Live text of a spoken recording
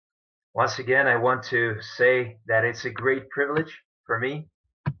Once again, I want to say that it's a great privilege for me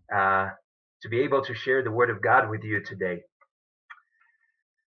uh, to be able to share the Word of God with you today.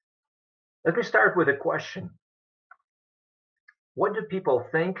 Let me start with a question. What do people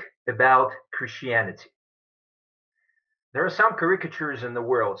think about Christianity? There are some caricatures in the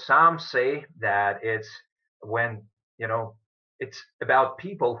world. Some say that it's when, it's about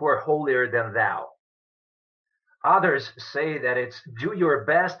people who are holier than thou. Others say that it's do your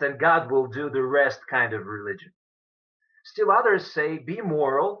best and God will do the rest kind of religion. Still others say be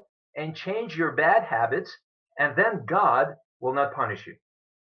moral and change your bad habits, and then God will not punish you.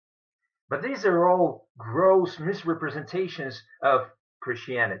 But these are all gross misrepresentations of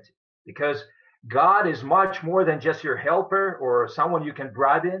Christianity, because God is much more than just your helper or someone you can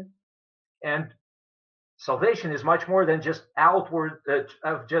bribe in, and salvation is much more than just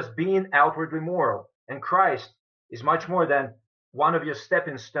just being outwardly moral, and Christ is much more than one of your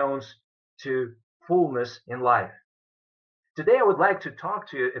stepping stones to fullness in life. Today, I would like to talk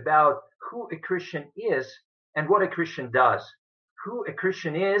to you about who a Christian is and what a Christian does. Who a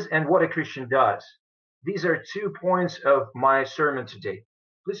Christian is and what a Christian does. These are 2 points of my sermon today.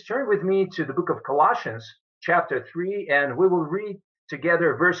 Please turn with me to the book of Colossians, chapter 3, and we will read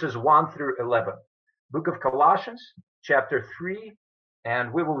together verses 1 through 11. Book of Colossians, chapter 3,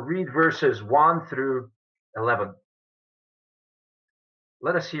 and we will read verses 1 through 11.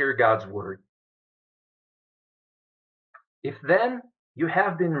 Let us hear God's word. If then you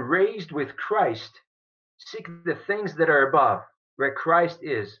have been raised with Christ, seek the things that are above, where Christ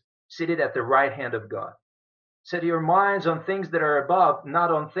is, seated at the right hand of God. Set your minds on things that are above,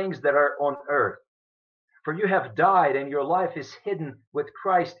 not on things that are on earth. For you have died, and your life is hidden with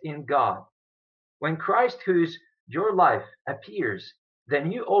Christ in God. When Christ, who is your life, appears,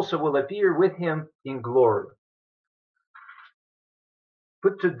 then you also will appear with him in glory.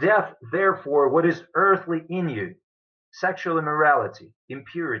 Put to death, therefore, what is earthly in you: sexual immorality,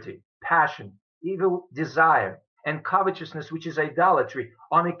 impurity, passion, evil desire, and covetousness, which is idolatry.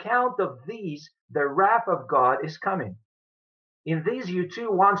 On account of these, the wrath of God is coming. In these you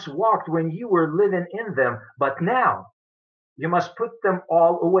too once walked when you were living in them, but now you must put them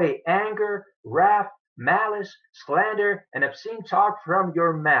all away: anger, wrath, malice, slander, and obscene talk from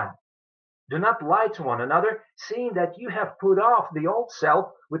your mouth. Do not lie to one another, seeing that you have put off the old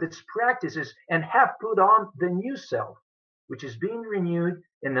self with its practices and have put on the new self, which is being renewed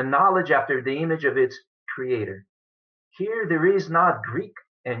in the knowledge after the image of its creator. Here there is not Greek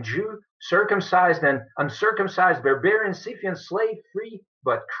and Jew, circumcised and uncircumcised, barbarian, Scythian, slave, free,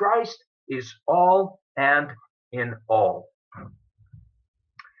 but Christ is all and in all.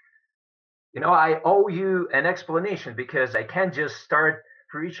 I owe you an explanation because I can't just start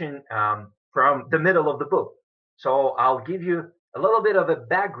preaching from the middle of the book. So I'll give you a little bit of a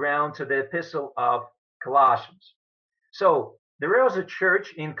background to the epistle of Colossians. So there was a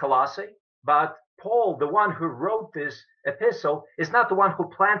church in Colossae, but Paul, the one who wrote this epistle, is not the one who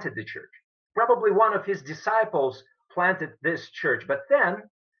planted the church. Probably one of his disciples planted this church. But then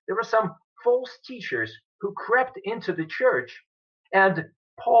there were some false teachers who crept into the church, and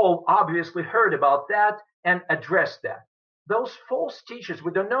Paul obviously heard about that and addressed that. Those false teachers,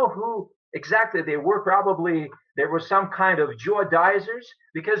 we don't know who exactly they were. Probably there were some kind of Judaizers,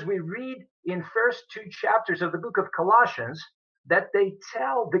 because we read in first 2 chapters of the book of Colossians that they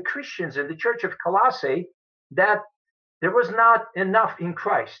tell the Christians in the church of Colossae that there was not enough in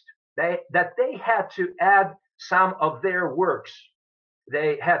Christ, that they had to add some of their works.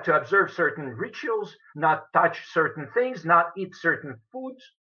 They had to observe certain rituals, not touch certain things, not eat certain foods,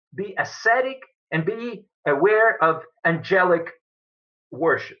 be ascetic, and be aware of angelic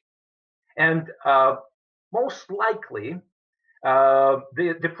worship. And most likely,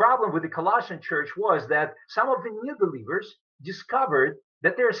 the problem with the Colossian church was that some of the new believers discovered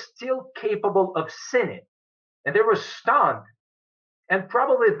that they're still capable of sinning, and they were stunned. And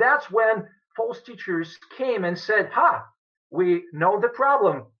probably that's when false teachers came and said, we know the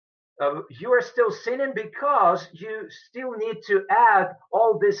problem. You are still sinning because you still need to add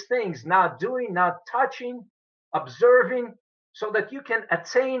all these things: not doing, not touching, observing, so that you can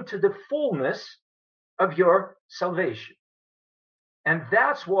attain to the fullness of your salvation. And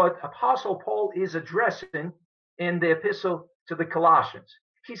that's what Apostle Paul is addressing in the epistle to the Colossians.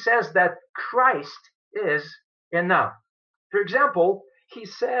 He says that Christ is enough. For example, he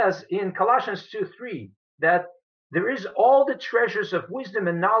says in Colossians 2:3 that there is all the treasures of wisdom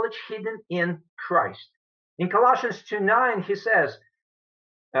and knowledge hidden in Christ. In Colossians 2:9, he says,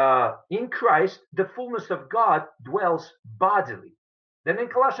 in Christ, the fullness of God dwells bodily. Then in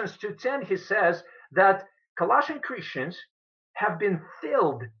Colossians 2:10, he says that Colossian Christians have been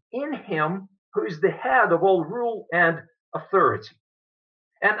filled in in him who is the head of all rule and authority.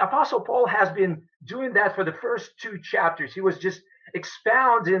 And Apostle Paul has been doing that for the first 2 chapters. He was just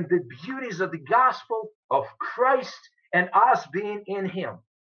expounding the beauties of the gospel of Christ and us being in him.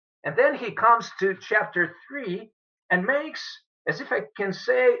 And then he comes to chapter 3 and makes, as if I can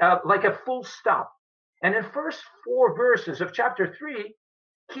say, like a full stop. And in first 4 verses of chapter 3,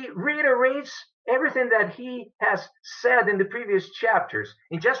 he reiterates everything that he has said in the previous chapters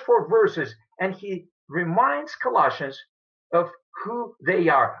in just 4 verses. And he reminds Colossians of who they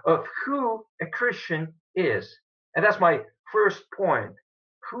are, of who a Christian is. And that's my first point,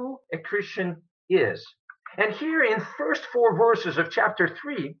 who a Christian is. And here in first 4 verses of chapter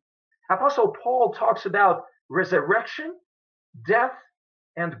 3, Apostle Paul talks about resurrection, death,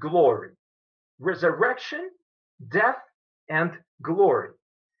 and glory. Resurrection, death, and glory.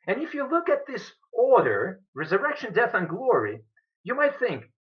 And if you look at this order, resurrection, death, and glory, you might think,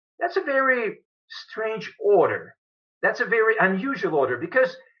 that's a very strange order. That's a very unusual order,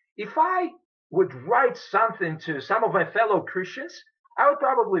 because if I would write something to some of my fellow Christians, I would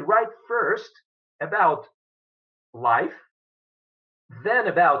probably write first about life, then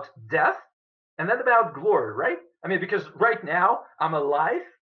about death, and then about glory, right? I mean, because right now I'm alive,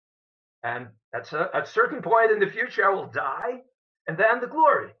 and at a certain point in the future I will die, and then the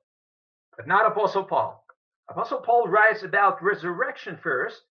glory. But not Apostle Paul. Apostle Paul writes about resurrection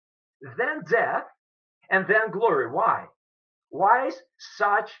first, then death, and then glory. Why? Why is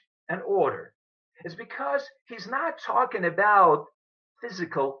such an order? It's because he's not talking about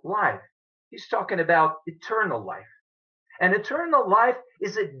physical life. He's talking about eternal life. And eternal life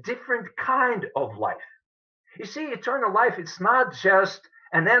is a different kind of life. You see, eternal life, it's not just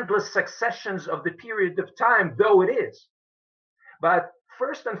an endless successions of the period of time, though it is. But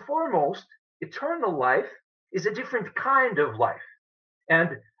first and foremost, eternal life is a different kind of life.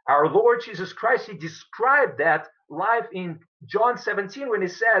 And our Lord Jesus Christ, he described that life in John 17 when he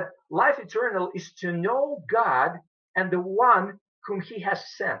said, life eternal is to know God and the one whom he has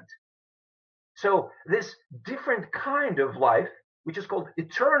sent. So this different kind of life, which is called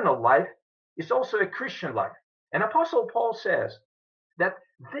eternal life, is also a Christian life. And Apostle Paul says that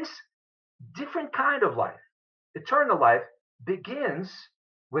this different kind of life, eternal life, begins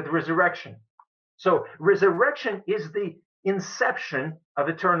with resurrection. So resurrection is the inception of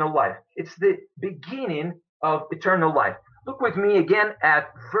eternal life. It's the beginning of eternal life. Look with me again at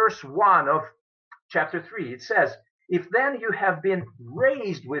verse 1 of chapter 3. It says, if then you have been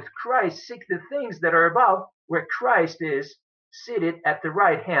raised with Christ, seek the things that are above, where Christ is seated at the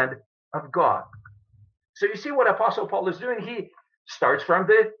right hand of God. So you see what Apostle Paul is doing? He starts from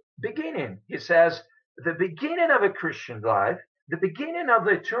the beginning. He says, the beginning of a Christian life, the beginning of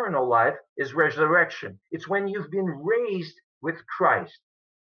the eternal life is resurrection. It's when you've been raised with Christ.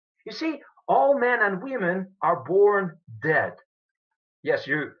 You see, all men and women are born dead. Yes,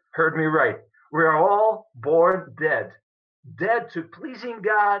 you heard me right. We are all born dead. Dead to pleasing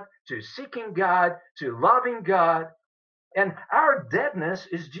God, to seeking God, to loving God. And our deadness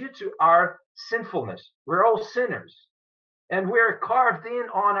is due to our sinfulness. We're all sinners. And we're carved in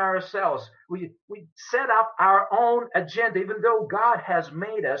on ourselves. We set up our own agenda, even though God has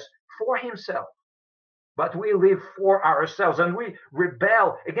made us for himself. But we live for ourselves, and we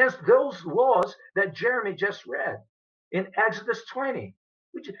rebel against those laws that Jeremy just read in Exodus 20.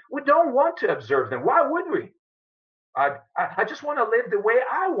 We don't want to observe them. Why would we? I just want to live the way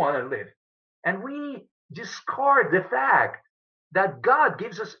I want to live. And we discard the fact that God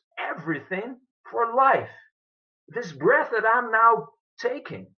gives us everything for life. This breath that I'm now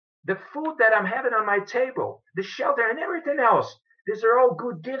taking, the food that I'm having on my table, the shelter and everything else, these are all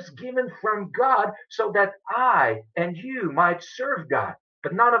good gifts given from God so that I and you might serve God.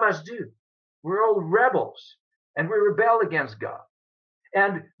 But none of us do. We're all rebels and we rebel against God.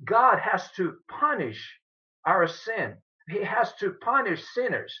 And God has to punish our sin. He has to punish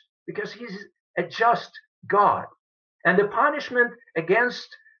sinners because he's a just God. And the punishment against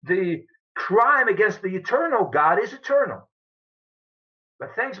the crime against the eternal God is eternal. But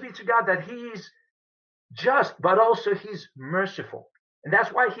thanks be to God that he's just, but also he's merciful. And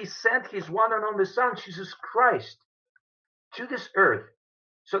that's why he sent his one and only Son, Jesus Christ, to this earth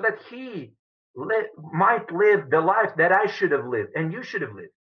so that he might live the life that I should have lived and you should have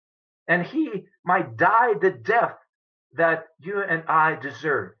lived. And he might die the death that you and I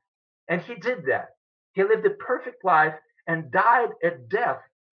deserve. And he did that. He lived a perfect life and died a death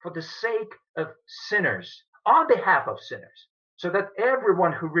for the sake of sinners, on behalf of sinners, so that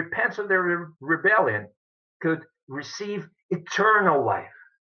everyone who repents of their rebellion could receive eternal life.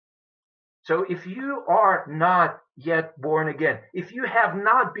 So if you are not yet born again, if you have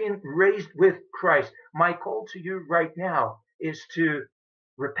not been raised with Christ, my call to you right now is to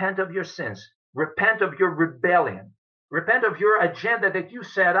repent of your sins, repent of your rebellion, repent of your agenda that you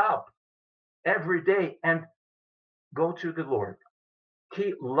set up every day, and go to the Lord.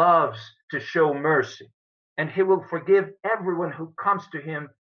 He loves to show mercy, and he will forgive everyone who comes to him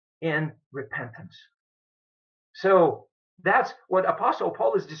in repentance. So that's what Apostle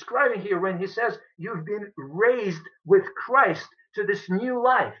Paul is describing here when he says you've been raised with Christ to this new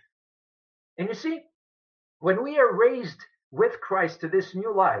life. And you see, when we are raised with Christ to this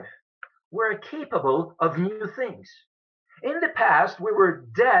new life, we're capable of new things. In the past, we were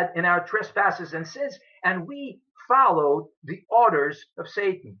dead in our trespasses and sins, and we followed the orders of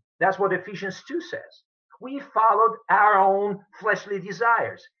Satan. That's what Ephesians 2 says. We followed our own fleshly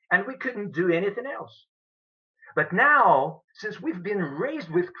desires, and we couldn't do anything else. But now, since we've been raised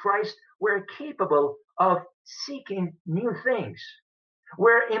with Christ, we're capable of seeking new things.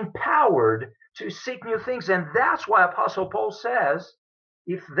 We're empowered to seek new things, and that's why Apostle Paul says,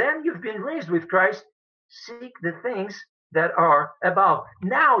 if then you've been raised with Christ, seek the things that are above.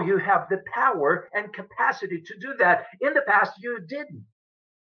 Now you have the power and capacity to do that. In the past, you didn't.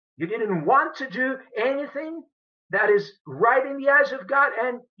 You didn't want to do anything that is right in the eyes of God,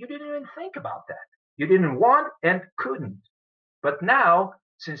 and you didn't even think about that. You didn't want and couldn't. But now,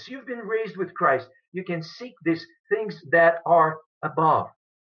 since you've been raised with Christ, you can seek these things that are above.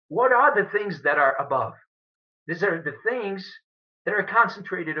 What are the things that are above? These are the things that are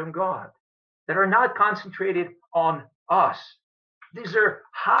concentrated on God, that are not concentrated on us. These are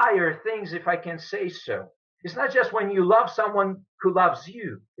higher things, if I can say so. It's not just when you love someone who loves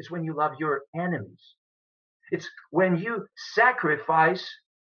you, it's when you love your enemies. It's when you sacrifice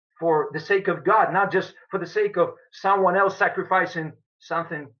for the sake of God, not just for the sake of someone else sacrificing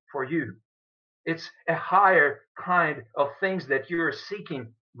something for you. It's a higher kind of things that you're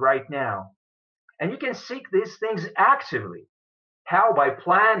seeking right now. And you can seek these things actively. How? By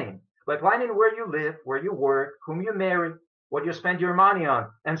planning where you live, where you work, whom you marry, what you spend your money on,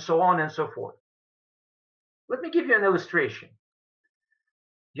 and so on and so forth. Let me give you an illustration.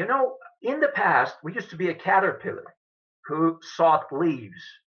 You know, in the past, we used to be a caterpillar who sought leaves.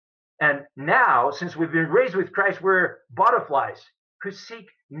 And now, since we've been raised with Christ, we're butterflies who seek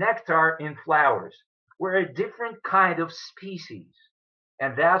nectar in flowers. We're a different kind of species.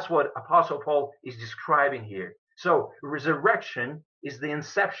 And that's what Apostle Paul is describing here. So resurrection is the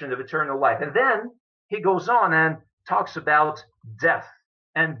inception of eternal life. And then he goes on and talks about death.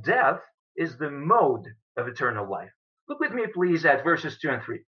 And death is the mode of eternal life. Look with me, please, at verses 2 and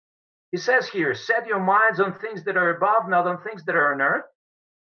 3. He says here, set your minds on things that are above, not on things that are on earth.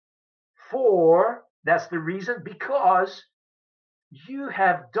 For, that's the reason, because you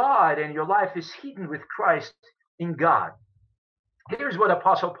have died and your life is hidden with Christ in God. Here's what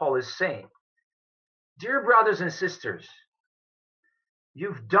Apostle Paul is saying. Dear brothers and sisters,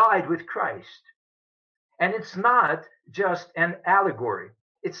 you've died with Christ. And it's not just an allegory.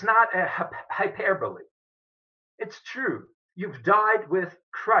 It's not a hyperbole. It's true. You've died with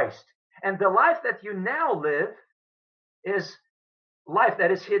Christ. And the life that you now live is life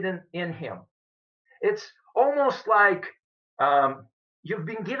that is hidden in him. It's almost like you've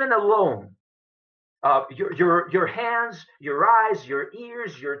been given a loan. Your hands, your eyes, your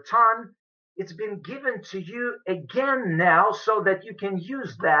ears, your tongue, it's been given to you again now so that you can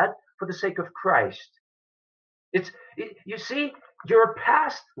use that for the sake of Christ. You see, your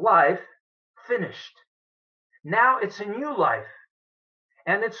past life finished. Now it's a new life.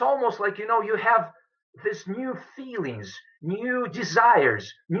 And it's almost like, you have this new feelings, new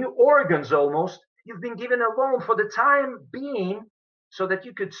desires, new organs almost. You've been given a loan for the time being so that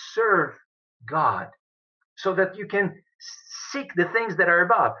you could serve God, so that you can seek the things that are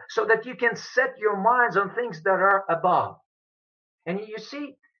above, so that you can set your minds on things that are above. And you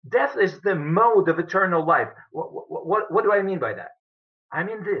see, death is the mode of eternal life. What do I mean by that? I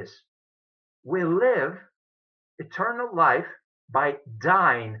mean this. We live eternal life by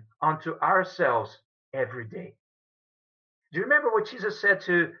dying unto ourselves every day. Do you remember what Jesus said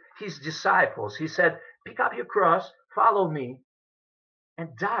to his disciples? He said, pick up your cross, follow me, and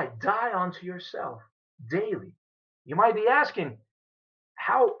die unto yourself daily. You might be asking,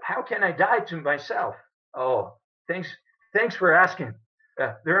 how can I die to myself? Oh, thanks for asking.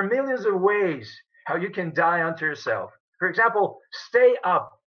 There are millions of ways how you can die unto yourself. For example, stay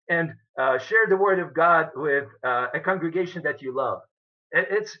up and share the word of God with a congregation that you love.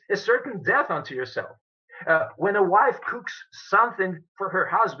 It's a certain death unto yourself. When a wife cooks something for her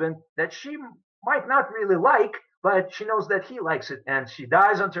husband that she might not really like, but she knows that he likes it, and she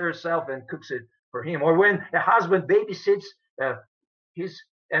dies unto herself and cooks it for him, or when a husband babysits uh,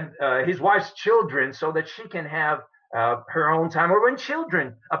 his wife's children so that she can have her own time, or when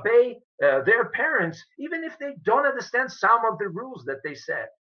children obey their parents, even if they don't understand some of the rules that they set.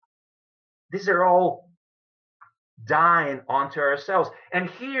 These are all dying onto ourselves. And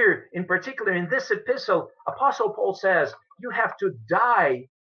here, in particular, in this epistle, Apostle Paul says, you have to die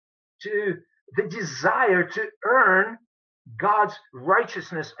to the desire to earn God's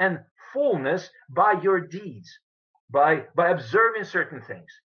righteousness and fullness by your deeds, by observing certain things.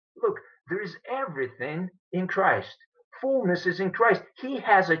 Look, there is everything in Christ. Fullness is in Christ. He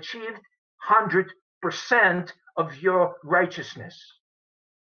has achieved 100% of your righteousness.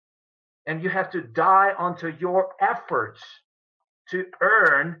 And you have to die unto your efforts to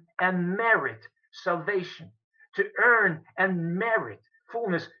earn and merit salvation, to earn and merit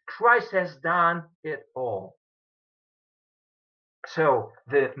fullness. Christ has done it all. So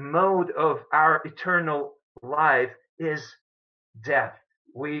the mode of our eternal life is death.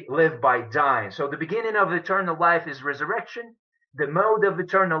 We live by dying. So the beginning of eternal life is resurrection. The mode of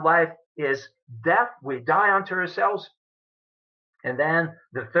eternal life is death. We die unto ourselves. And then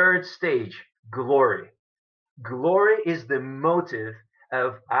the third stage, glory. Glory is the motive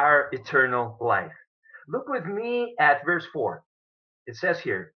of our eternal life. Look with me at verse 4. It says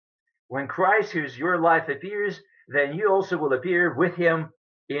here, when Christ, who is your life, appears, then you also will appear with him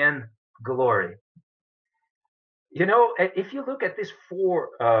in glory. You know, if you look at these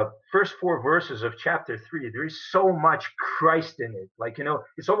first four verses of chapter 3, there is so much Christ in it. Like, you know,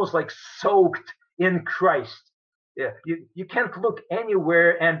 it's almost like soaked in Christ. Yeah, you can't look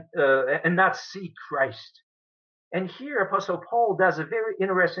anywhere and not see Christ. And here Apostle Paul does a very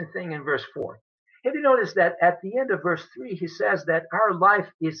interesting thing in verse 4. Have you noticed that at the end of verse 3, he says that our life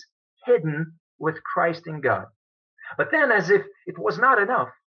is hidden with Christ in God. But then, as if it was not enough,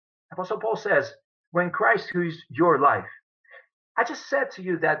 Apostle Paul says, when Christ, who is your life. I just said to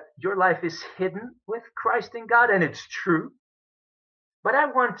you that your life is hidden with Christ in God, and it's true. But I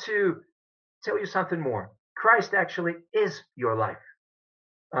want to tell you something more. Christ actually is your life.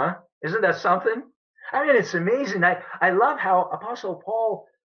 Huh? Isn't that something? I mean, it's amazing. I love how Apostle Paul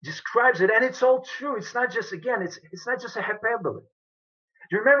describes it, and it's all true. It's not just, again, it's not just a hyperbole.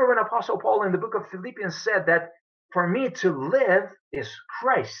 Do you remember when Apostle Paul in the book of Philippians said that for me to live is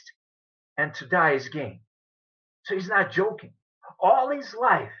Christ and to die is gain? So he's not joking. All his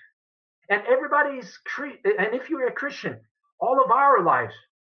life, and everybody's, and if you're a Christian, all of our lives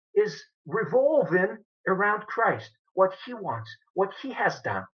is revolving around Christ, what he wants, what he has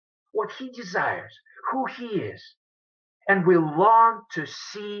done, what he desires, who he is. And we long to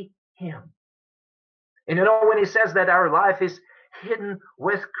see him. And you know, when he says that our life is hidden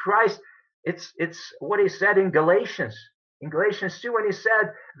with Christ, it's what he said in Galatians 2, when he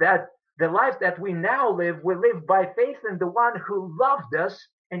said that the life that we now live, we live by faith in the one who loved us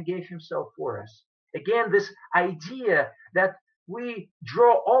and gave himself for us. Again, this idea that we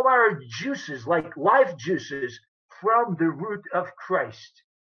draw all our juices, like life juices, from the root of Christ.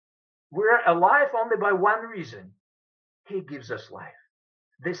 We're alive only by one reason. He gives us life.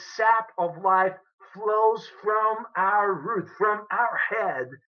 The sap of life flows from our root, from our head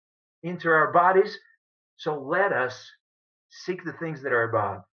into our bodies. So let us seek the things that are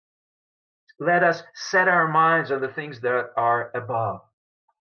above. Let us set our minds on the things that are above.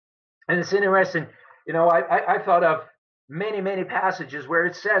 And it's interesting, you know, I thought of many passages where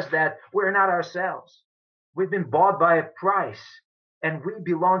it says that we're not ourselves. We've been bought by a price, and we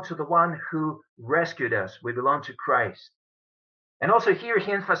belong to the one who rescued us. We belong to Christ. And also here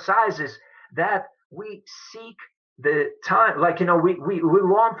he emphasizes that we seek the time, like, you know, we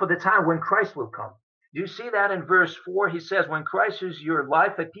long for the time when Christ will come. Do you see that in verse 4? He says, when Christ, who's your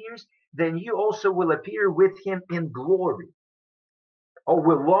life, appears, then you also will appear with him in glory. Oh,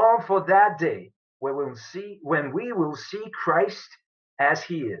 we long for that day when we will see Christ as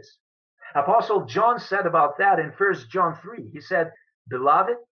he is. Apostle John said about that in 1 John 3. He said,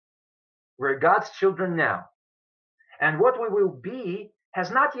 beloved, we're God's children now. And what we will be has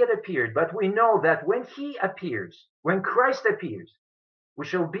not yet appeared, but we know that when he appears, when Christ appears, we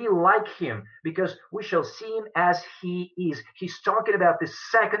shall be like him because we shall see him as he is. He's talking about the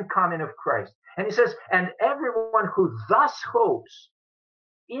second coming of Christ. And he says, and everyone who thus hopes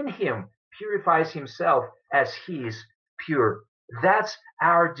in him purifies himself as he is pure. That's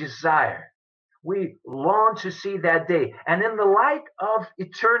our desire. We long to see that day. And in the light of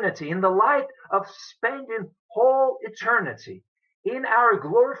eternity, in the light of spending whole eternity in our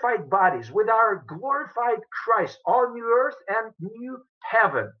glorified bodies, with our glorified Christ, all new earth and new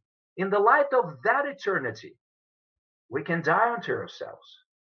heaven, in the light of that eternity, we can die unto ourselves.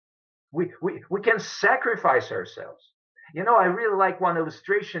 We can sacrifice ourselves. I really like one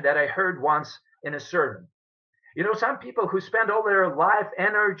illustration that I heard once in a sermon. Some people who spend all their life,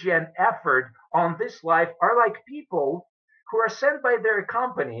 energy, and effort on this life are like people who are sent by their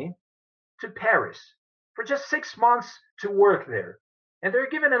company to Paris for just 6 months to work there. And they're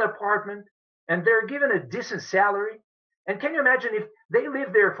given an apartment and they're given a decent salary. And can you imagine if they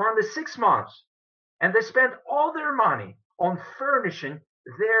live there for only 6 months and they spend all their money on furnishing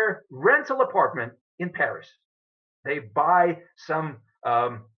their rental apartment in Paris? They buy some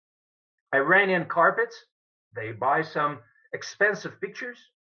Iranian carpets. They buy some expensive pictures,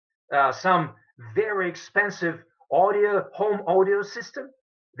 some very expensive home audio system.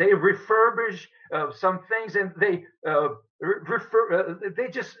 They refurbish some things, and they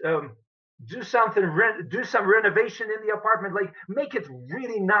just do some renovation in the apartment, like make it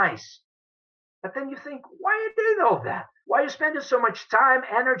really nice. But then you think, why are you doing all that? Why are you spending so much time,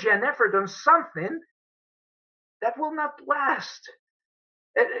 energy, and effort on something that will not last?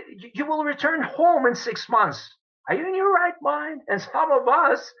 You will return home in 6 months. Are you in your right mind? And some of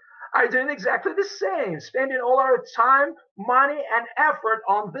us are doing exactly the same, spending all our time, money, and effort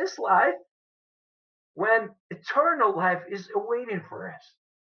on this life when eternal life is awaiting for us.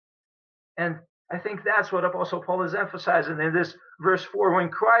 And I think that's what Apostle Paul is emphasizing in this verse 4. When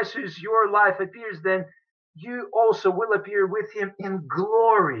Christ, who is your life, appears, then you also will appear with him in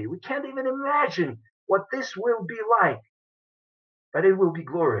glory. We can't even imagine what this will be like, but it will be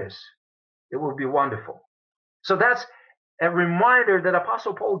glorious. It will be wonderful. So that's a reminder that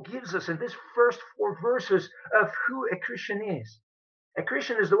Apostle Paul gives us in this first 4 verses of who a Christian is. A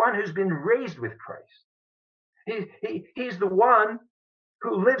Christian is the one who's been raised with Christ. He's the one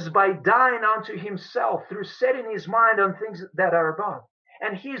who lives by dying unto himself through setting his mind on things that are above.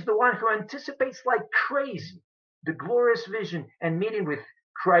 And he's the one who anticipates like crazy the glorious vision and meeting with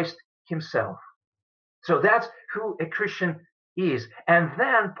Christ himself. So that's who a Christian is. And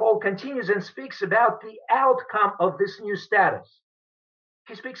then Paul continues and speaks about the outcome of this new status.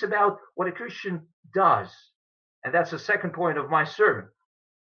 He speaks about what a Christian does. And that's the second point of my sermon.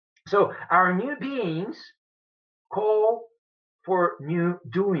 So our new beings call for new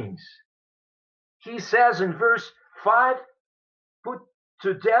doings. He says in verse 5, put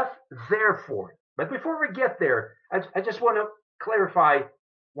to death, therefore. But before we get there, I just want to clarify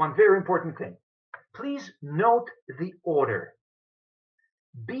one very important thing. Please note the order.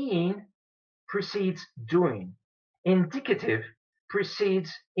 Being precedes doing. Indicative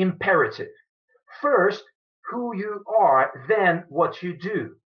precedes imperative. First, who you are, then what you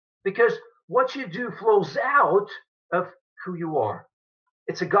do. Because what you do flows out of who you are.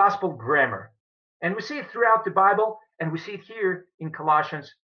 It's a gospel grammar. And we see it throughout the Bible, and we see it here in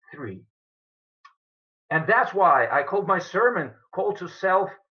Colossians 3. And that's why I called my sermon Call to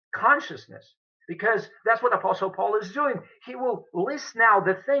Self-Consciousness, because that's what Apostle Paul is doing. He will list now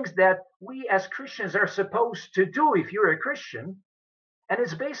the things that we as Christians are supposed to do if you're a Christian. And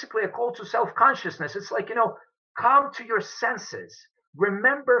it's basically a call to self-consciousness. It's like, come to your senses,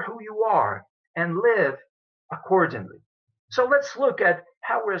 remember who you are, and live accordingly. So let's look at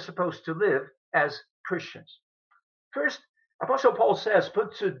how we're supposed to live as Christians. First, Apostle Paul says,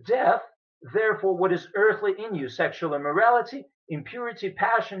 put to death, therefore, what is earthly in you, sexual immorality, impurity,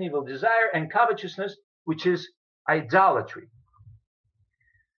 passion, evil desire, and covetousness, which is idolatry.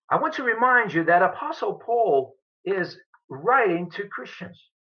 I want to remind you that Apostle Paul is writing to Christians.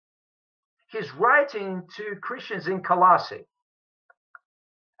 He's writing to Christians in Colossae.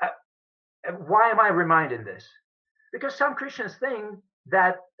 Why am I reminding this? Because some Christians think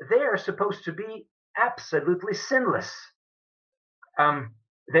that they are supposed to be absolutely sinless.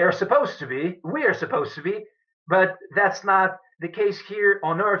 They are supposed to be, we are supposed to be, but that's not the case here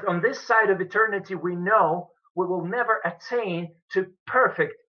on earth. On this side of eternity, we know we will never attain to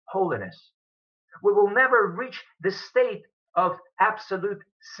perfect holiness. We will never reach the state of absolute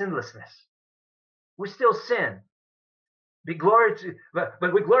sinlessness. We still sin.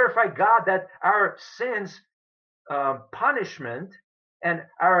 But we glorify God that our sins punishment and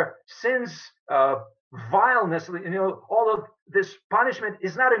our sins vileness, all of this punishment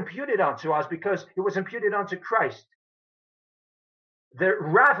is not imputed unto us because it was imputed unto Christ. The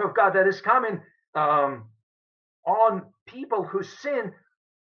wrath of God that is coming on people whose sin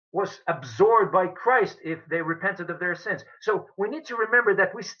was absorbed by Christ if they repented of their sins. So we need to remember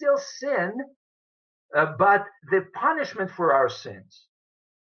that we still sin, but the punishment for our sins,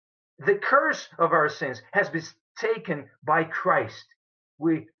 the curse of our sins has been taken by Christ.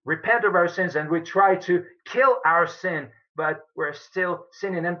 We repent of our sins and we try to kill our sin, but we're still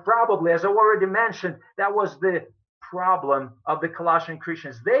sinning. And probably, as I already mentioned, that was the problem of the Colossian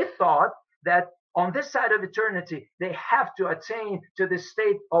Christians. They thought that on this side of eternity, they have to attain to the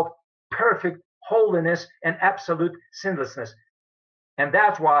state of perfect holiness and absolute sinlessness. And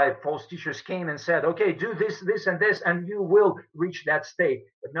that's why false teachers came and said, okay, do this, this, and this, and you will reach that state.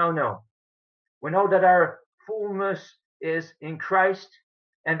 But no. We know that our fullness is in Christ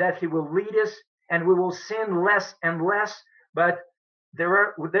and that he will lead us and we will sin less and less, but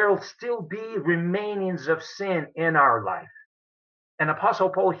there will still be remainings of sin in our life. And Apostle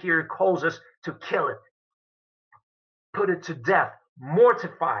Paul here calls us to kill it, put it to death,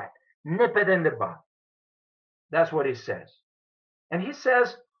 mortify it, nip it in the bud. That's what he says. And he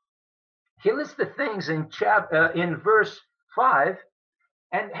says, he lists the things in verse 5.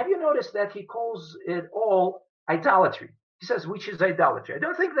 And have you noticed that he calls it all idolatry? He says, which is idolatry. I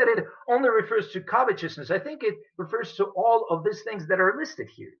don't think that it only refers to covetousness. I think it refers to all of these things that are listed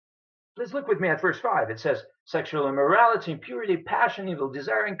here. Please look with me at verse 5. It says, sexual immorality, impurity, passion, evil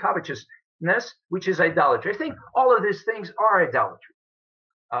desire, and covetousness, which is idolatry. I think all of these things are idolatry.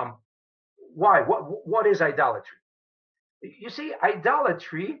 Why? What is idolatry? You see,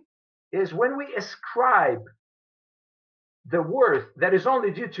 idolatry is when we ascribe the worth that is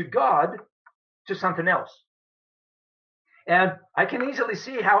only due to God to something else. And I can easily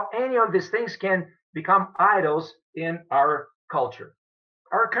see how any of these things can become idols in our culture.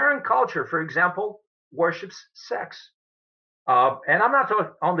 Our current culture, for example, worships sex. And I'm not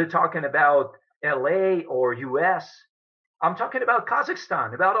only talking about LA or US. I'm talking about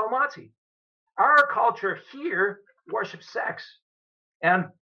Kazakhstan, about Almaty. Our culture here worships sex. And,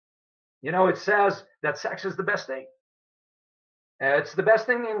 it says that sex is the best thing. It's the best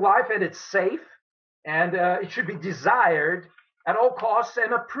thing in life, and it's safe, and it should be desired at all costs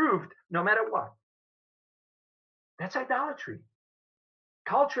and approved no matter what. That's idolatry.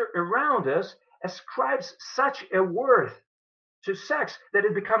 Culture around us ascribes such a worth to sex that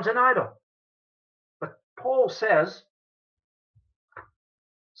it becomes an idol. But Paul says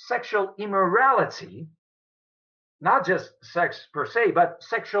sexual immorality, not just sex per se, but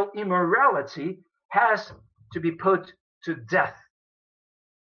sexual immorality has to be put to death.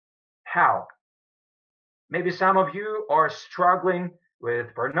 How? Maybe some of you are struggling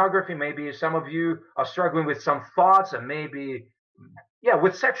with pornography. Maybe some of you are struggling with some thoughts and maybe,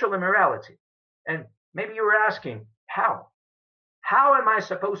 with sexual immorality. And maybe you're asking, how? How am I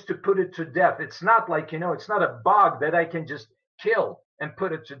supposed to put it to death? It's not like, it's not a bug that I can just kill and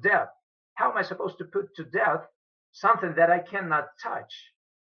put it to death. How am I supposed to put to death something that I cannot touch,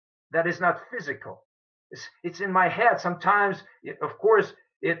 that is not physical? It's in my head. Sometimes, of course,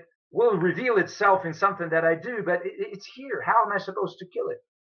 it will reveal itself in something that I do, but it's here. How am I supposed to kill it?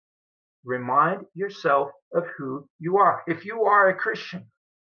 Remind yourself of who you are. If you are a Christian,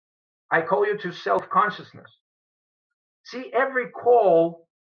 I call you to self-consciousness. See, every call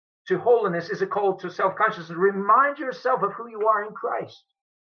to holiness is a call to self-consciousness. Remind yourself of who you are in Christ.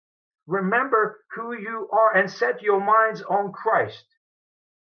 Remember who you are and set your minds on Christ.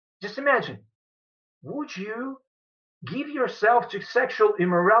 Just imagine, would you give yourself to sexual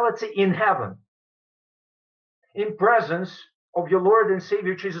immorality in heaven, in presence of your Lord and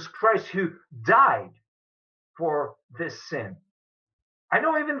Savior Jesus Christ, who died for this sin? I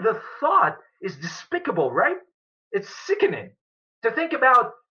know even the thought is despicable, right? It's sickening to think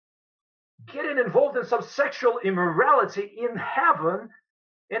about getting involved in some sexual immorality in heaven,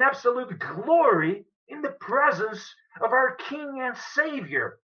 in absolute glory, in the presence of our King and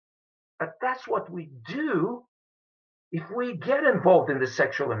Savior. But that's what we do if we get involved in the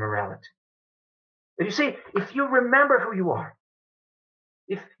sexual immorality. And you see, if you remember who you are,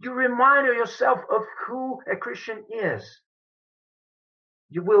 if you remind yourself of who a Christian is,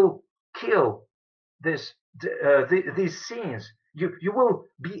 you will kill these sins. You will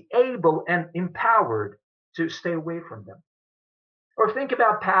be able and empowered to stay away from them. Or think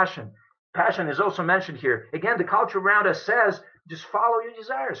about passion. Passion is also mentioned here. Again, the culture around us says, just follow your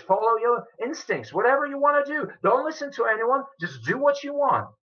desires, follow your instincts, whatever you want to do. Don't listen to anyone. Just do what you want.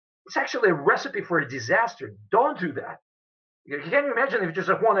 It's actually a recipe for a disaster. Don't do that. Can you imagine if you just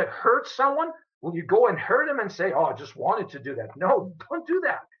want to hurt someone? Will you go and hurt him and say, oh, I just wanted to do that? No, don't do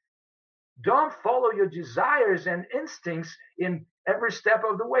that. Don't follow your desires and instincts in every step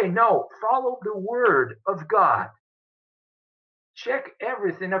of the way. No, follow the word of God. Check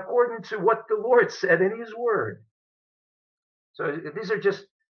everything according to what the Lord said in his word. So these are just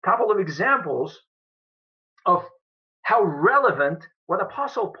a couple of examples of how relevant what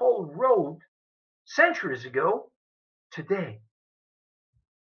Apostle Paul wrote centuries ago today.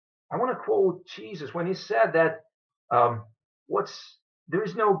 I want to quote Jesus when he said that what's There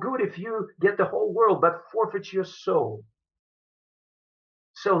is no good if you get the whole world but forfeit your soul.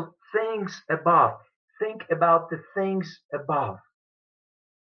 So things above. Think about the things above.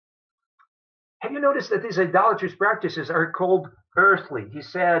 Have you noticed that these idolatrous practices are called earthly? He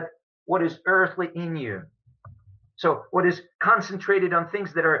said, what is earthly in you? So what is concentrated on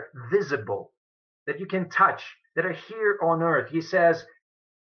things that are visible, that you can touch, that are here on earth. He says,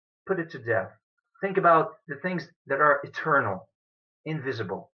 put it to death. Think about the things that are eternal,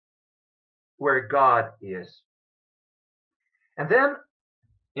 invisible, where God is. And then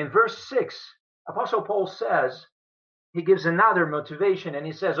in verse 6, Apostle Paul says, he gives another motivation, and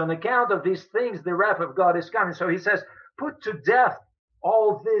he says, on account of these things, the wrath of God is coming. So he says, put to death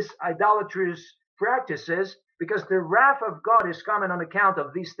all these idolatrous practices, because the wrath of God is coming on account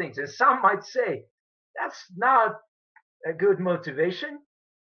of these things. And some might say, that's not a good motivation.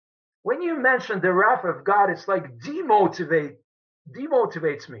 When you mention the wrath of God, it's like demotivates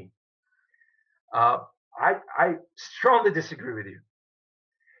me. I strongly disagree with you.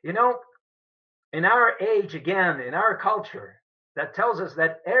 You know, in our age, again, in our culture, that tells us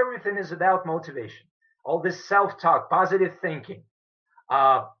that everything is about motivation. All this self-talk, positive thinking.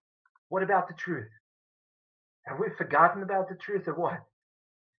 What about the truth? Have we forgotten about the truth or what?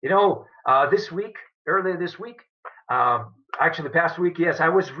 You know, earlier this week, actually the past week, yes, I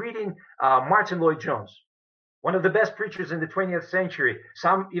was reading Martin Lloyd-Jones, one of the best preachers in the 20th century.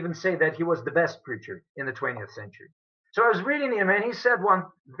 Some even say that he was the best preacher in the 20th century. So I was reading him, and he said one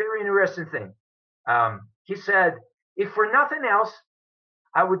very interesting thing. He said, if for nothing else,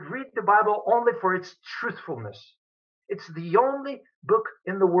 I would read the Bible only for its truthfulness. It's the only book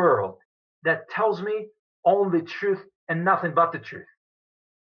in the world that tells me only truth and nothing but the truth.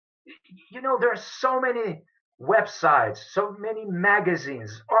 You know, there are so many websites, so many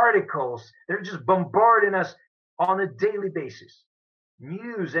magazines, articles. They're just bombarding us on a daily basis.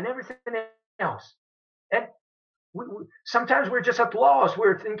 News and everything else. And sometimes we're just at loss.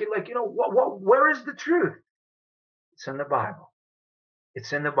 We're thinking like, you know, where is the truth? It's in the Bible.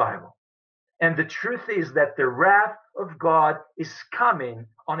 It's in the Bible. And the truth is that the wrath of God is coming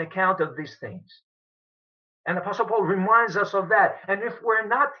on account of these things. And Apostle Paul reminds us of that. And if we're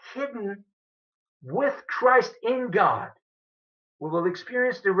not hidden with Christ in God, we will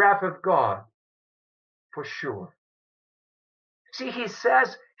experience the wrath of God for sure. See, he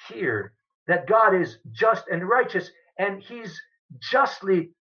says here that God is just and righteous, and he's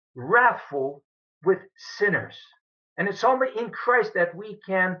justly wrathful with sinners. And it's only in Christ that we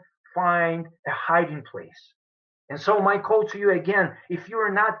can find a hiding place. And so my call to you again, if you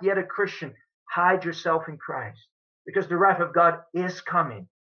are not yet a Christian, hide yourself in Christ, because the wrath of God is coming.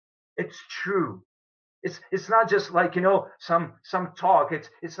 It's true. It's not just like, you know, some talk.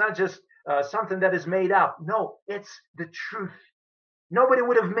 It's not just something that is made up. No, it's the truth. Nobody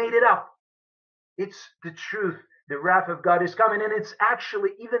would have made it up. It's the truth. The wrath of God is coming, and it's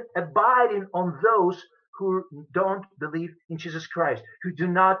actually even abiding on those who don't believe in Jesus Christ, who do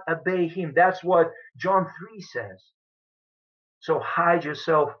not obey him. That's what John 3 says. So hide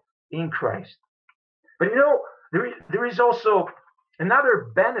yourself in Christ. But you know, there is also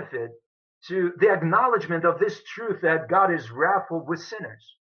another benefit to the acknowledgement of this truth, that God is wrathful with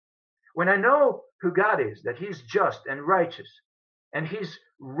sinners. When I know who God is, that he's just and righteous, and he's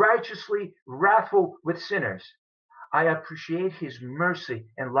righteously wrathful with sinners, I appreciate his mercy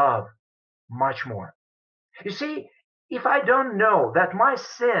and love much more. You see, if I don't know that my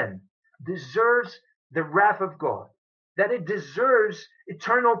sin deserves the wrath of God, that it deserves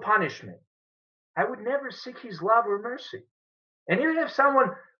eternal punishment, I would never seek his love or mercy. And even if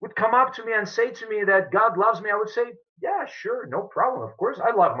someone would come up to me and say to me that God loves me, I would say, yeah, sure, no problem. Of course,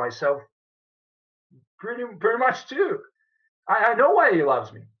 I love myself pretty much too. I know why he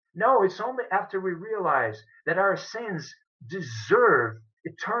loves me. No, it's only after we realize that our sins deserve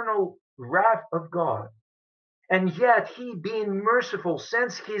eternal wrath of God. And yet he, being merciful,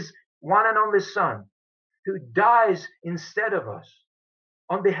 sends his one and only Son, who dies instead of us,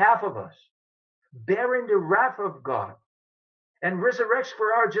 on behalf of us, bearing the wrath of God, and resurrects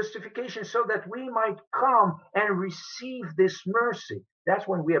for our justification so that we might come and receive this mercy. That's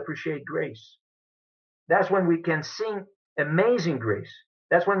when we appreciate grace. That's when we can sing Amazing Grace.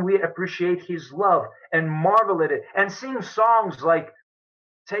 That's when we appreciate his love and marvel at it and sing songs like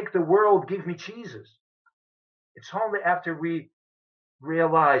Take the World, Give Me Jesus. It's only after we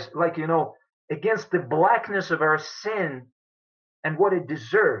realize, like, you know, against the blackness of our sin and what it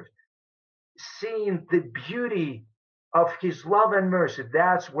deserved, seeing the beauty of his love and mercy,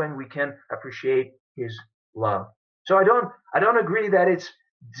 that's when we can appreciate his love. So I don't agree that it's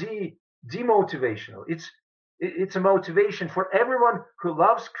demotivational. It's a motivation for everyone who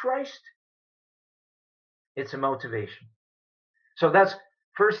loves Christ. It's a motivation. So that's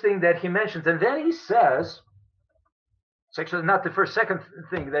first thing that he mentions. And then he says, it's actually not the second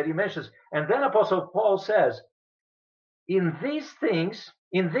thing that he mentions. And then Apostle Paul says, in these things,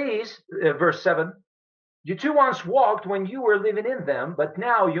 verse 7, you too once walked when you were living in them, but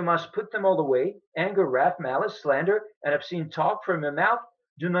now you must put them all away: anger, wrath, malice, slander, and obscene talk from your mouth.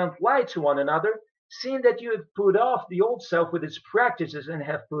 Do not lie to one another, seeing that you have put off the old self with its practices and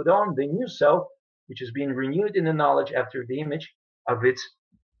have put on the new self, which is being renewed in the knowledge after the image of its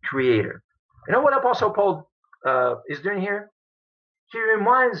creator. You know what Apostle Paul is doing here? He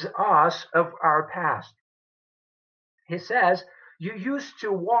reminds us of our past. He says, you used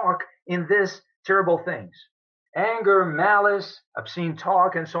to walk in these terrible things: anger, malice, obscene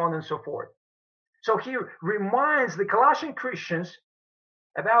talk, and so on and so forth. So he reminds the Colossian Christians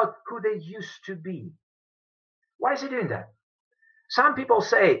about who they used to be. Why is he doing that? Some people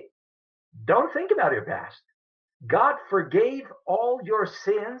say, don't think about your past. God forgave all your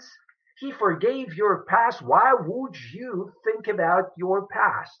sins. He forgave your past. Why would you think about your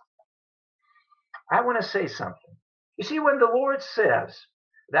past? I want to say something. You see, when the Lord says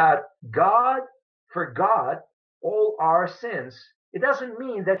that God forgot all our sins, it doesn't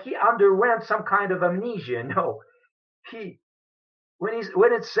mean that he underwent some kind of amnesia. No.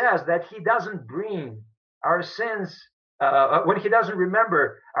 When it says that he doesn't bring our sins, when he doesn't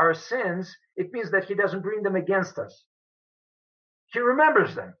remember our sins, it means that he doesn't bring them against us. He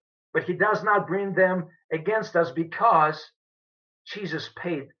remembers them, but he does not bring them against us because Jesus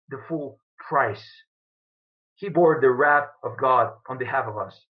paid the full price. He bore the wrath of God on behalf of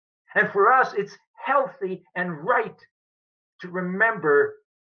us. And for us, it's healthy and right to remember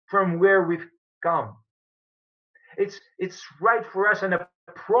from where we've come. It's right for us and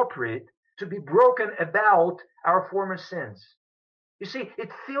appropriate to be broken about our former sins. You see, it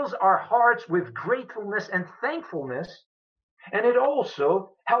fills our hearts with gratefulness and thankfulness, and it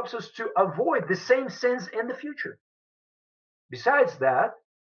also helps us to avoid the same sins in the future. Besides that,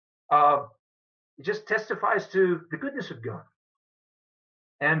 it just testifies to the goodness of God.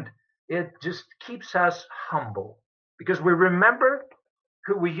 And it just keeps us humble because we remember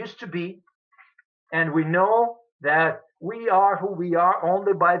who we used to be, and we know that we are who we are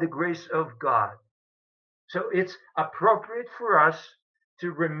only by the grace of God. So it's appropriate for us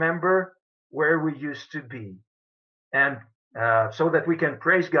to remember where we used to be, and so that we can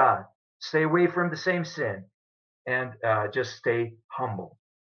praise God, stay away from the same sin, and just stay humble.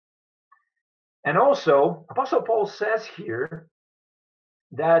 And also, Apostle Paul says here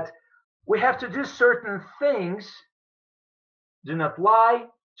that we have to do certain things. Do not lie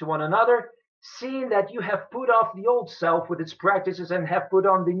to one another, seeing that you have put off the old self with its practices and have put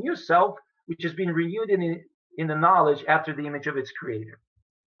on the new self, which has been renewed in the knowledge after the image of its creator.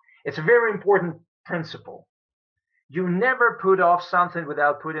 It's a very important principle. You never put off something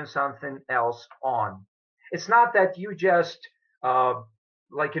without putting something else on. It's not that you just got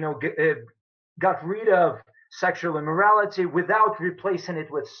rid of sexual immorality without replacing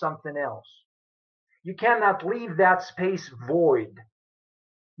it with something else. You cannot leave that space void.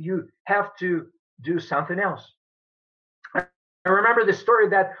 You have to do something else. I remember the story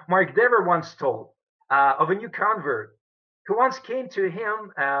that Mark Dever once told of a new convert who once came to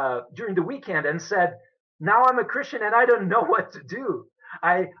him during the weekend and said, "Now I'm a Christian and I don't know what to do.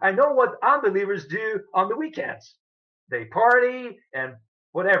 I know what unbelievers do on the weekends. They party and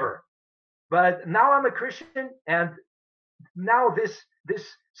whatever. But now I'm a Christian and now this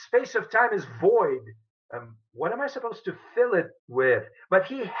space of time is void. What am I supposed to fill it with?" But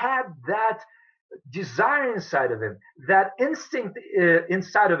he had that desire inside of him, that instinct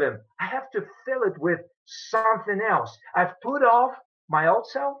inside of him. I have to fill it with something else. I've put off my old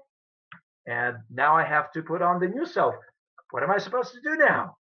self, and now I have to put on the new self. What am I supposed to do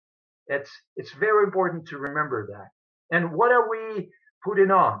now? It's very important to remember that. And what are we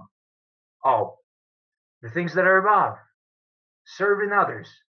putting on? Oh, the things that are above. Serving others,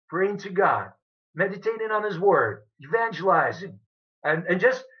 praying to God, meditating on his word, evangelizing, and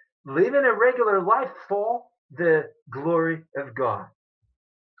just living a regular life for the glory of God.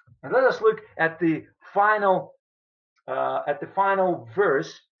 And let us look at the final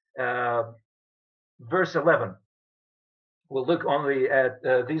verse, verse 11. We'll look only at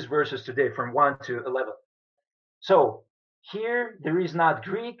these verses today from 1 to 11. So here there is not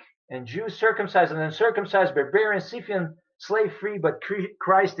Greek and Jew, circumcised and uncircumcised, barbarian, Scythian, slave free, but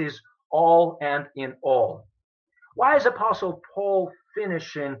Christ is all and in all. Why is Apostle Paul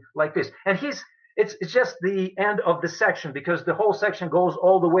finishing like this? And It's just the end of the section, because the whole section goes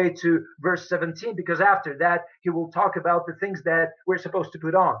all the way to verse 17, because after that he will talk about the things that we're supposed to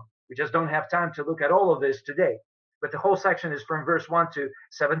put on. We just don't have time to look at all of this today. But the whole section is from verse 1 to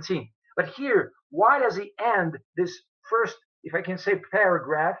 17. But here, why does he end this first, if I can say,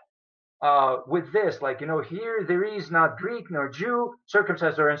 paragraph with this? Like, here there is not Greek nor Jew,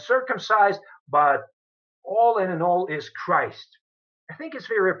 circumcised or uncircumcised, but all in all is Christ. I think it's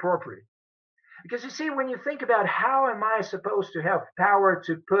very appropriate. Because you see, when you think about how am I supposed to have power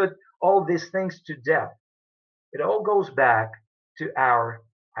to put all these things to death, it all goes back to our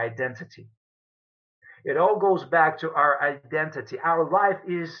identity. It all goes back to our identity. Our life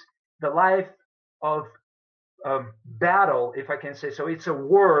is the life of battle, if I can say so. It's a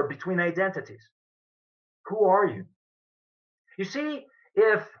war between identities. Who are you? You see,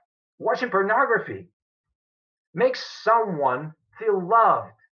 if watching pornography makes someone feel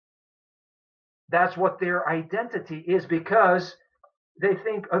loved, that's what their identity is, because they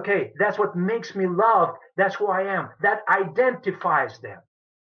think, okay, that's what makes me loved. That's who I am. That identifies them.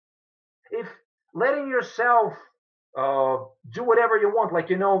 If letting yourself do whatever you want, like,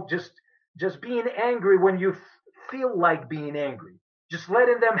 just being angry when you feel like being angry, just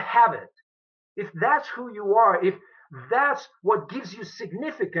letting them have it. If that's who you are, if that's what gives you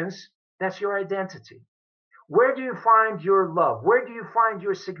significance, that's your identity. Where do you find your love? Where do you find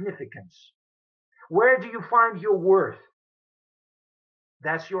your significance? Where do you find your worth?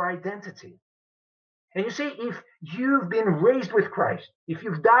 That's your identity. And you see, if you've been raised with Christ, if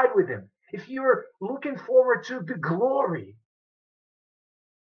you've died with him, if you're looking forward to the glory,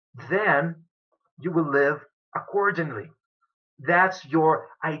 then you will live accordingly. That's your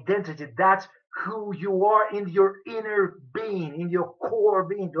identity. That's who you are in your inner being, in your core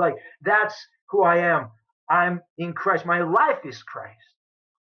being. Like, that's who I am. I'm in Christ. My life is Christ.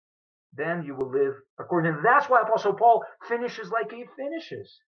 Then you will live accordingly. That's why Apostle Paul finishes like he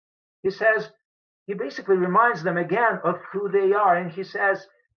finishes. He says, he basically reminds them again of who they are. And he says,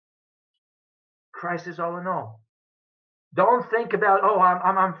 Christ is all in all. Don't think about,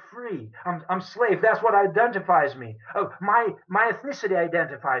 I'm free. I'm slave. That's what identifies me. Oh, my ethnicity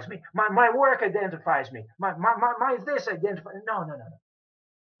identifies me. My work identifies me. My this identifies. No.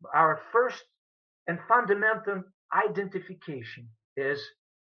 Our first and fundamental identification is,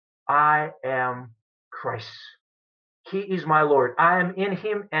 I am Christ. He is my Lord. I am in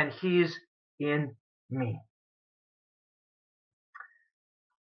him and he is in me.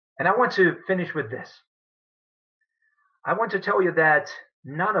 And I want to finish with this. I want to tell you that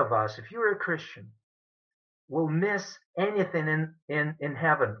none of us, if you're a Christian, will miss anything in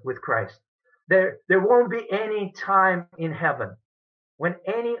heaven with Christ. There won't be any time in heaven when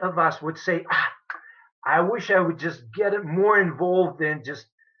any of us would say, I wish I would just get more involved in just,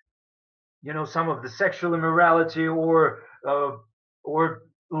 some of the sexual immorality or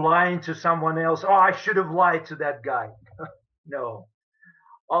lying to someone else. Oh, I should have lied to that guy. No.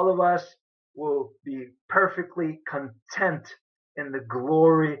 All of us will be perfectly content in the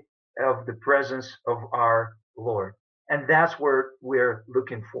glory of the presence of our Lord. And that's where we're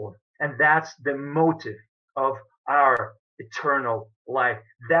looking for. And that's the motive of our eternal life.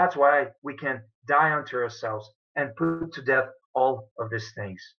 That's why we can die unto ourselves and put to death all of these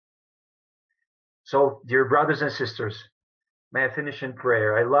things. So, dear brothers and sisters, may I finish in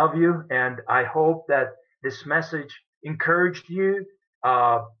prayer. I love you, and I hope that this message encouraged you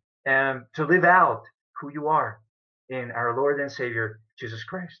and to live out who you are in our Lord and Savior, Jesus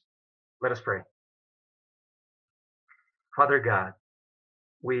Christ. Let us pray. Father God,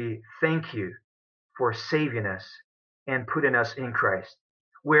 we thank you for saving us and putting us in Christ.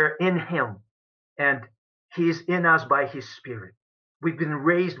 We're in him, and he's in us by his Spirit. We've been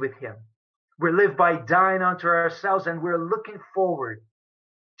raised with him. We live by dying unto ourselves, and we're looking forward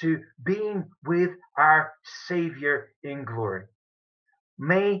to being with our Savior in glory.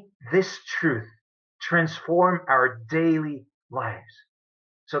 May this truth transform our daily lives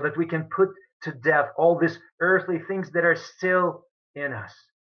so that we can put to death all these earthly things that are still in us.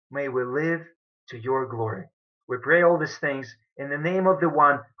 May we live to your glory. We pray all these things in the name of the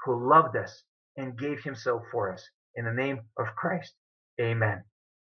one who loved us and gave himself for us. In the name of Christ. Amen.